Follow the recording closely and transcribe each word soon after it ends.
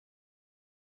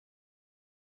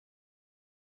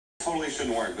Totally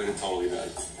shouldn't work, but it totally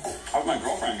does. How's my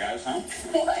girlfriend, guys, huh?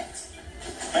 What?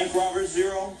 Bank robbers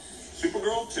 0,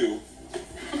 Supergirl 2.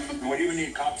 And what do you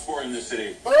need cops for in this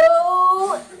city?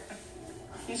 Oh!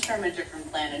 He's from a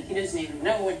different planet. He doesn't even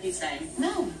know what he's saying.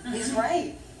 No, he's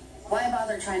right. Why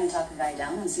bother trying to talk a guy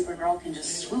down when Supergirl can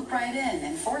just swoop right in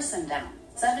and force him down?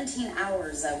 17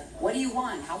 hours of, what do you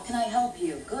want? How can I help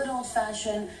you? Good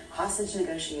old-fashioned hostage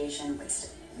negotiation wasted.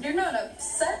 You're not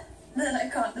upset that I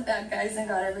caught the bad guys and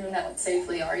got everyone out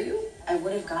safely, are you? I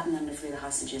would have gotten them to free the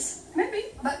hostages. Maybe,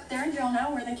 but they're in jail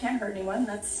now where they can't hurt anyone.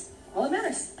 That's all that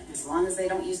matters. As long as they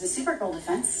don't use the Supergirl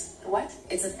defense. What?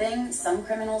 It's a thing some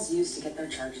criminals use to get their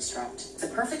charges dropped. It's a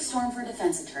perfect storm for a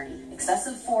defense attorney.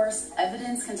 Excessive force,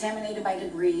 evidence contaminated by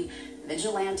debris,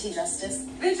 vigilante justice.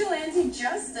 Vigilante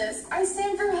justice? I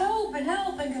stand for help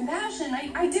and compassion.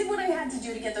 I did what I had to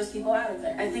do to get those people out of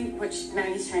there. I think what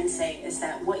Maggie's trying to say is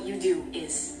that what you do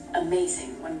is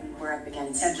amazing when we're up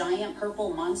against a giant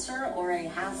purple monster or a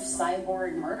half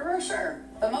cyborg murderer, sure.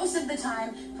 But most of the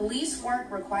time, police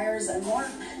work requires a more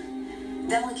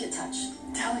delicate touch.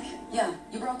 Delicate? Yeah,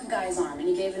 you broke a guy's arm and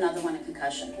you gave another one a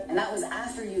concussion. And that was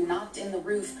after you knocked in the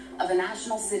roof of a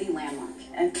national city landmark.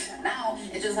 And now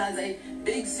it just has a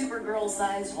big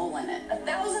Supergirl-sized hole in it.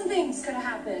 1,000 things could have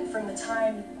happened from the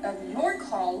time of your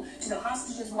call to the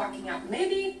hostages walking out.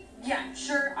 Maybe, yeah,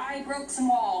 sure, I broke some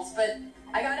walls, but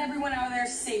I got everyone out of there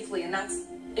safely, and that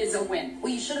is a win.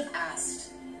 Well, you should have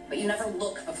asked, but you never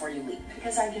look before you leap.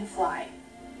 Because I can fly.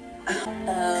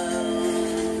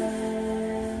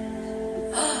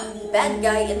 Bad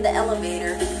guy in the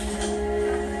elevator.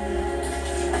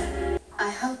 I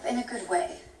hope in a good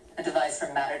way. A device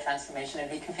for matter transformation and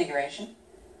reconfiguration?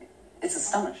 It's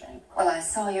astonishing. Well, I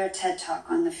saw your TED Talk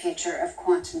on the future of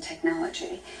quantum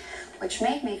technology, which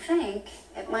made me think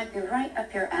it might be right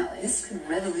up your alley. This could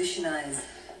revolutionize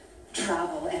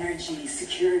travel, energy,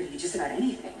 security, just about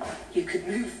anything. You could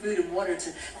move food and water to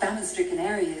famine-stricken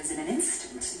areas in an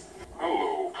instant.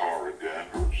 Hello, Kara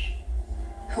Danvers.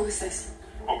 Who is this?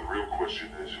 Well, the real question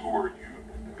is, who are you?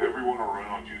 Everyone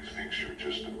around you thinks you're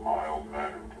just a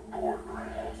mild-mannered reporter,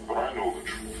 but I know the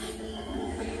truth.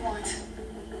 What do you want?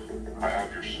 I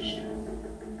have your sister.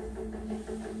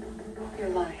 You're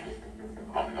lying.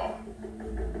 I'm not.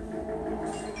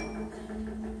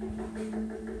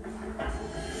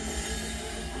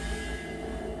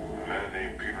 A man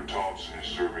named Peter Thompson is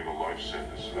serving a life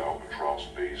sentence at Albatross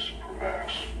Base for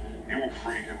Vax. You will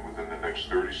free him within the next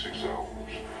 36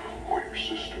 hours, or your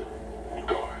sister will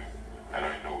die. And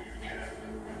I know you can,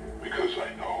 because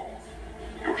I know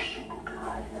you're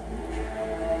Supergirl.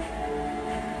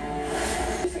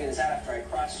 I figured this out after I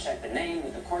cross-checked the name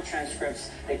with the court transcripts.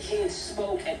 The kid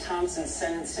spoke at Thompson's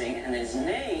sentencing, and his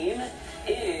name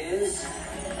is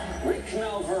Rick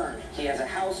Malvern. He has a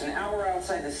house an hour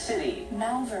outside the city.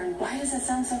 Malvern, why does that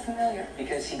sound so familiar?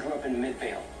 Because he grew up in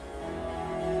Midvale.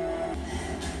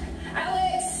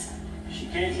 Alex! She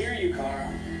can't hear you,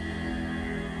 Kara.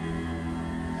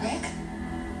 Rick?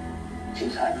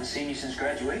 Jeez, I haven't seen you since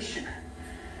graduation.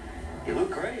 You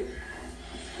look great.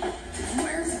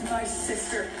 Where's my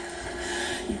sister?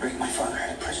 You bring my father out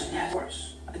of prison yet? Of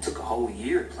course. I took a whole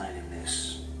year planning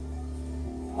this.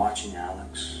 Watching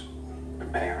Alex.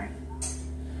 Preparing.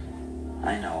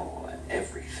 I know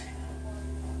everything.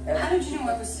 How did you know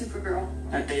I was Supergirl?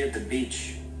 That day at the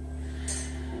beach.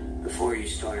 Before you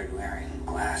started wearing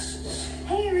glasses.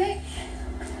 Hey, Rick.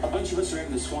 A bunch of us are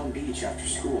in the Swan Beach after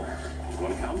school. You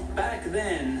want to come? Back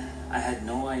then, I had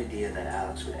no idea that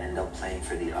Alex would end up playing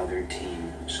for the other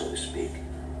team, so to speak.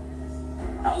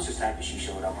 I was just happy she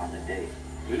showed up on the date.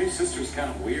 Your new sister's kind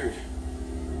of weird.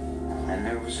 And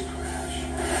there was a crash.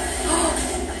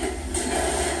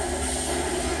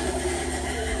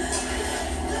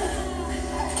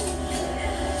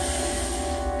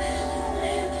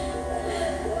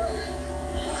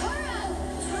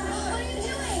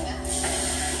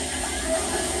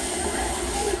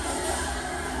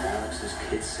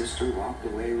 His sister walked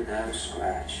away without a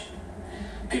scratch.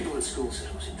 People at school said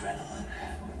it was adrenaline.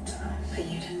 But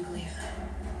you didn't believe that.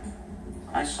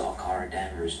 I saw Kara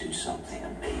Danvers do something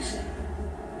amazing.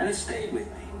 And it stayed with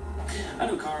me. I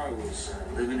knew Kara was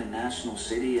living in National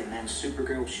City, and then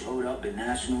Supergirl showed up in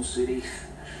National City.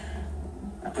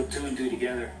 I put 2 and 2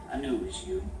 together. I knew it was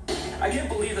you. I can't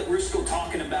believe that we're still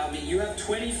talking about me. You have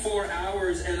 24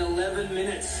 hours and 11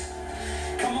 minutes.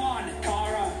 Come on,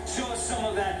 Kara. Show us some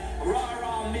of that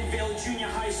rah-rah Midvale Junior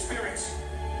High spirit.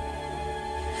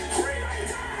 Free my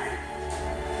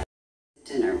dad!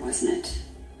 Dinner, wasn't it?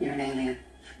 You're an alien.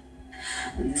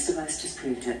 And this device just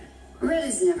proved it. Red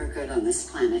is never good on this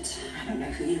planet. I don't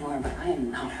know who you are, but I am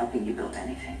not helping you build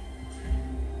anything.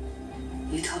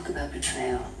 You talk about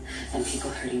betrayal and people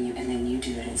hurting you, and then you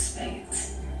do it in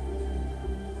spades.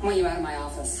 I want you out of my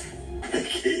office.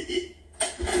 Vicky.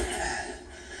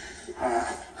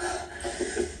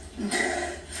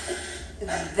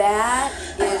 That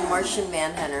is Martian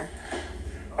Manhunter.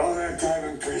 All that time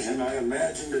in prison, I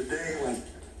imagined a day when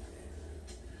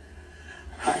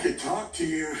I could talk to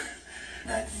you.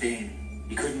 That thing.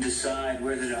 You couldn't decide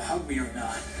whether to hug me or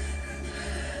not.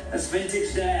 That's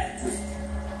vintage Dad.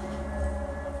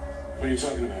 What are you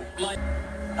talking about?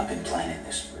 I've been planning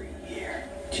this for a year.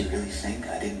 Do you really think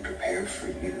I didn't prepare for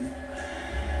you?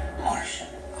 Martian.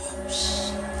 Oh,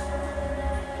 shit.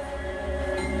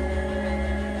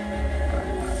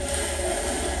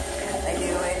 I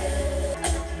knew it.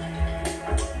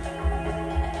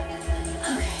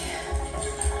 Okay.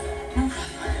 No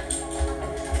problem.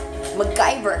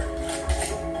 MacGyver.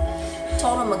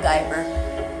 Total MacGyver.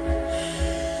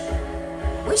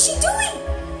 What's she doing?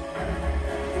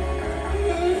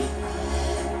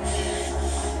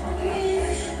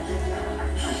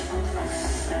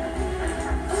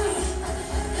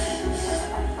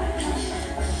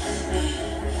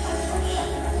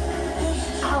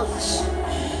 Ouch.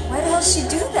 Why the hell did she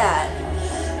do that?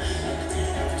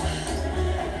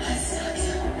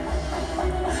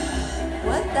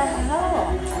 What the hell?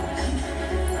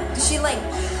 Did she like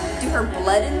do her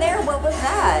blood in there? What was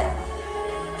that?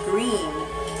 Green.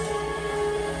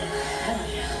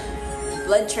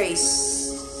 Blood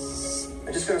trace.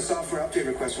 I just got a software update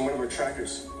request from one of our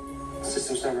trackers. The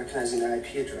system's not recognizing the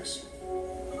IP address.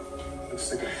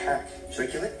 Looks like a hack. Should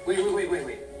I kill it?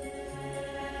 Wait.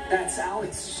 That's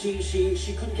Alex.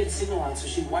 She couldn't get signal out, so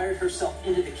she wired herself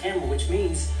into the camera, which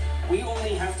means we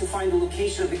only have to find the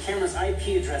location of the camera's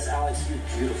IP address. Alex, you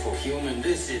beautiful human.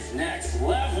 This is next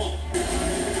level.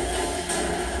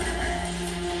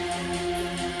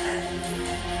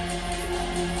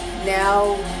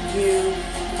 Now you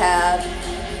have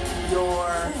your...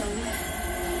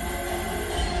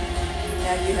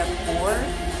 Now you have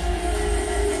 4?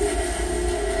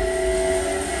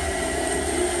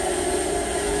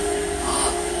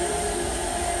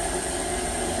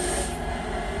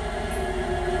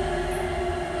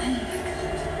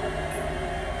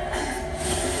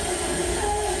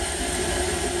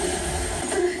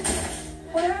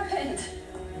 What happened?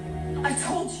 I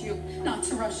told you not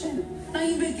to rush in. Now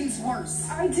you make things worse.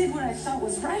 I did what I thought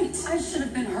was right. I should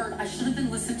have been heard. I should have been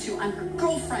listened to. I'm her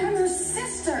girlfriend. I'm her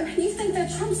sister. You think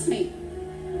that trumps me?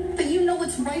 That you know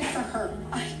what's right for her.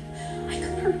 I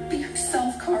could her be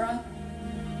herself, Kara.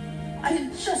 I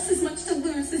had just as much to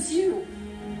lose as you.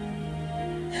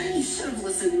 You should have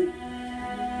listened.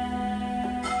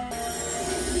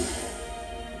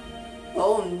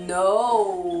 Oh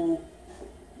no.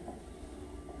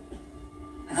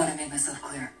 I thought I made myself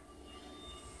clear.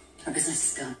 Our business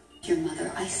is done. Your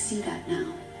mother, I see that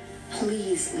now.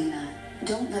 Please, Lena,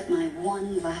 don't let my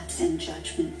one lapse in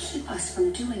judgment keep us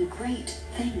from doing great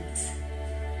things.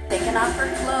 Taking off her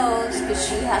clothes because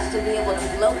she has to be able to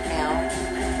float now.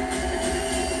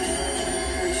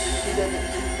 She doesn't.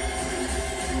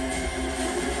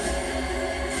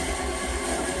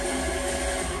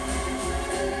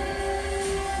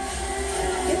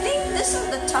 You think this is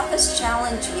the toughest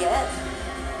challenge yet?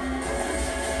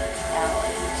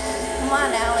 Alex. Come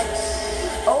on, Alex.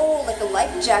 Oh, like a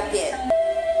life jacket.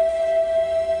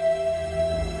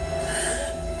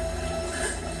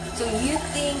 So you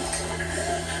think...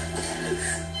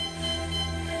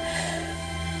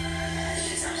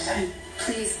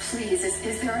 Please,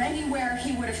 is there anywhere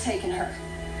he would have taken her?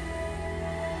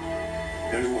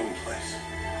 There's one place.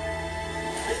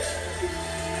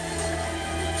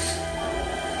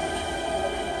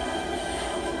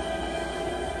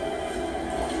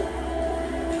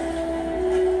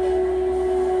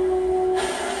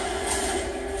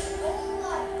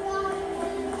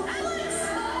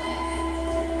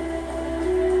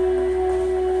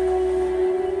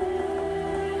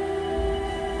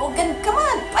 Come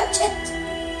on, punch it!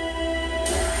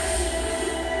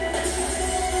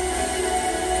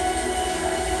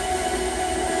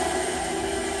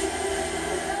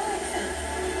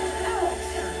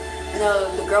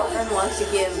 No, the girlfriend wants to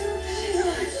give...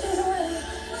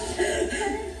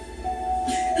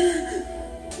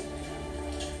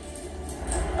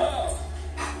 Oh,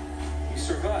 you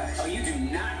survived. Oh, you do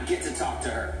not get to talk to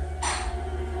her.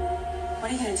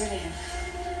 What are you gonna do to him?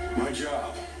 My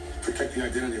job. Protect the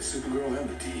identity of Supergirl and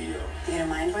the DEO. You gonna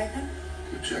mind wipe him?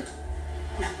 You object?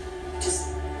 No,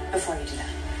 just before you do that.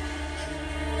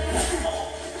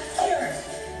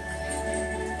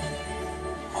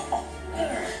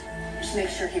 Just make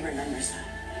sure he remembers that.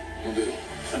 Will do.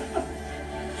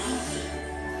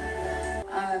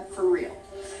 For real.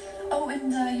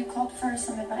 And you called for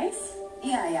some advice?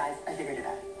 Yeah, I figured it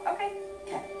out. Okay.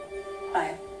 Okay.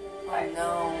 Bye. Oh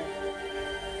no.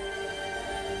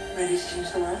 Ready to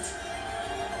change the world?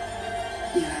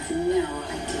 You have no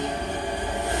idea.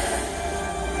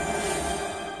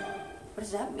 What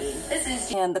does that mean? This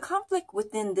is... And the conflict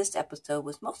within this episode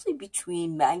was mostly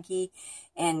between Maggie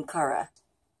and Kara.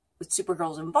 With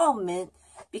Supergirl's involvement,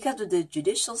 because of the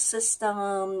judicial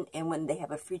system and when they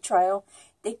have a free trial,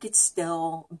 they could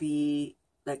still be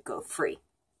let go free.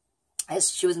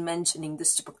 As she was mentioning the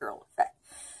Supergirl effect.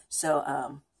 So,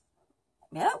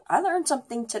 yeah, I learned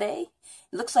something today.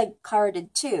 It looks like Kara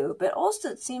did too, but also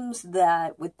it seems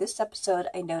that with this episode,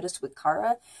 I noticed with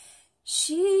Kara,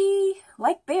 she,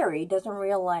 like Barry, doesn't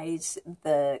realize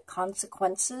the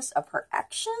consequences of her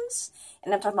actions.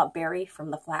 And I'm talking about Barry from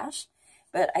The Flash.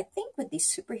 But I think with these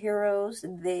superheroes,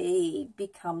 they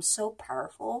become so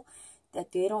powerful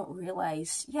that they don't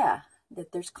realize, yeah,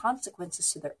 that there's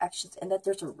consequences to their actions and that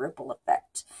there's a ripple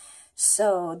effect.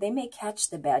 So they may catch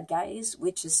the bad guys,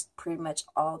 which is pretty much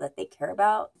all that they care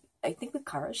about. I think with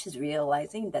Kara, she's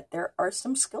realizing that there are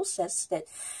some skill sets that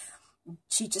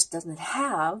she just doesn't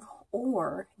have,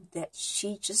 or that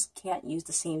she just can't use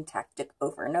the same tactic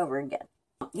over and over again.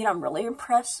 You know, I'm really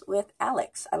impressed with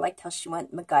Alex. I liked how she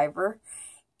went MacGyver,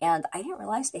 and I didn't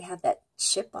realize they had that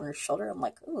chip on her shoulder. I'm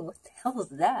like, oh, what the hell is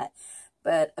that?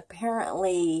 But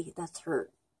apparently that's her.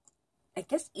 I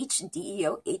guess each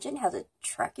DEO agent has a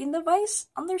tracking device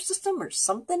on their system or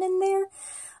something in there.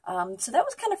 So that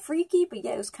was kind of freaky, but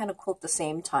yeah, it was kind of cool at the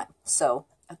same time. So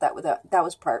I thought that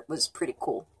was pretty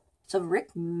cool. So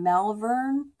Rick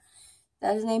Malvern,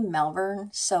 that is his name, Malvern.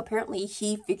 So apparently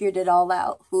he figured it all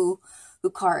out, who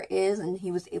Kara is, and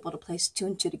he was able to place 2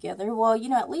 and 2 together. Well, you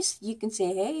know, at least you can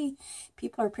say, hey,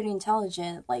 people are pretty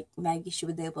intelligent. Like Maggie, she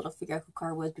was able to figure out who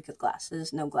Kara was because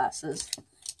glasses, no glasses.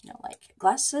 You know, like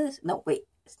glasses. No, wait.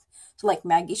 So like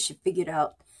Maggie, she figured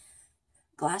out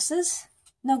glasses,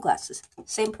 no glasses,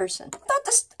 same person.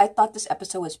 I thought this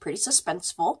episode was pretty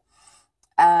suspenseful.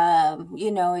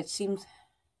 You know, it seems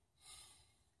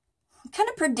kind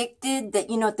of predicted that,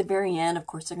 you know, at the very end, of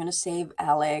course, they're going to save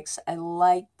Alex. I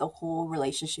like the whole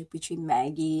relationship between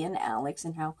Maggie and Alex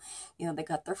and how, you know, they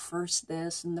got their first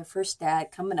this and their first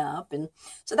that coming up. And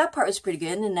so that part was pretty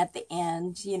good. And at the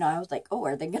end, you know, I was like, oh,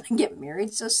 are they going to get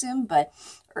married so soon? But,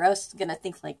 or I was going to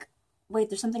think like, wait,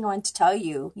 there's something I wanted to tell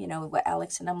you, you know, with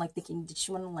Alex. And I'm like thinking, did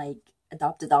she want to like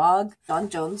adopt a dog? John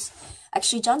Jones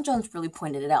really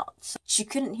pointed it out. So she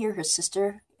couldn't hear her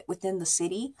sister within the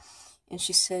city. And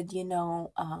she said, you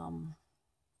know,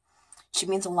 she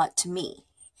means a lot to me.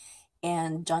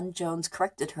 And John Jones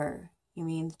corrected her. She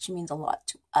means a lot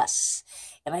to us.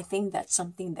 And I think that's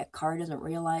something that Kara doesn't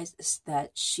realize, is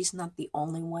that she's not the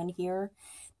only one here.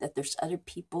 That there's other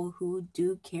people who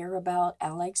do care about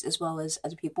Alex, as well as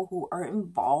other people who are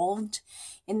involved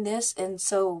in this. And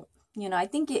so, you know, I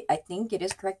think it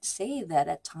is correct to say that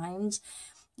at times,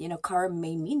 you know, Kara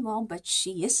may mean well, but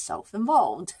she is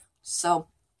self-involved. So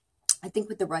I think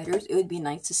with the writers, it would be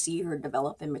nice to see her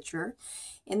develop and mature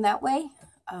in that way.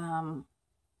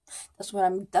 That's what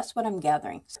I'm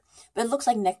gathering. But it looks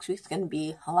like next week's going to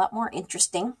be a lot more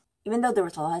interesting. Even though there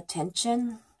was a lot of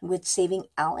tension with saving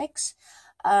Alex,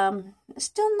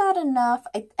 still not enough.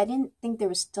 I didn't think there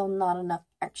was still not enough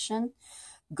action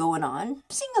going on. I'm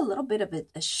seeing a little bit of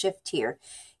a shift here.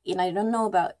 And I don't know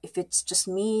about if it's just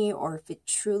me or if it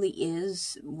truly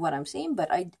is what I'm saying,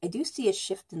 but I do see a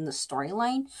shift in the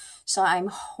storyline. So I'm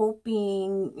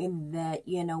hoping that,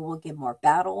 you know, we'll get more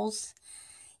battles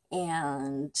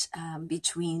and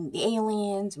between the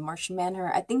aliens and Martian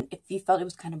Manhunter. I think if you felt it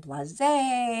was kind of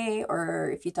blasé,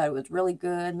 or if you thought it was really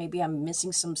good, maybe I'm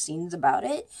missing some scenes about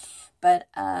it. But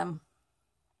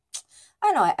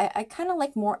I don't know, I kind of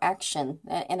like more action,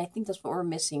 and I think that's what we're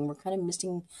missing. We're kind of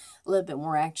missing a little bit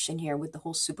more action here with the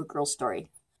whole Supergirl story.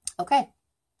 Okay,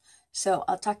 so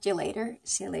I'll talk to you later.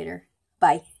 See you later.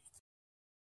 Bye.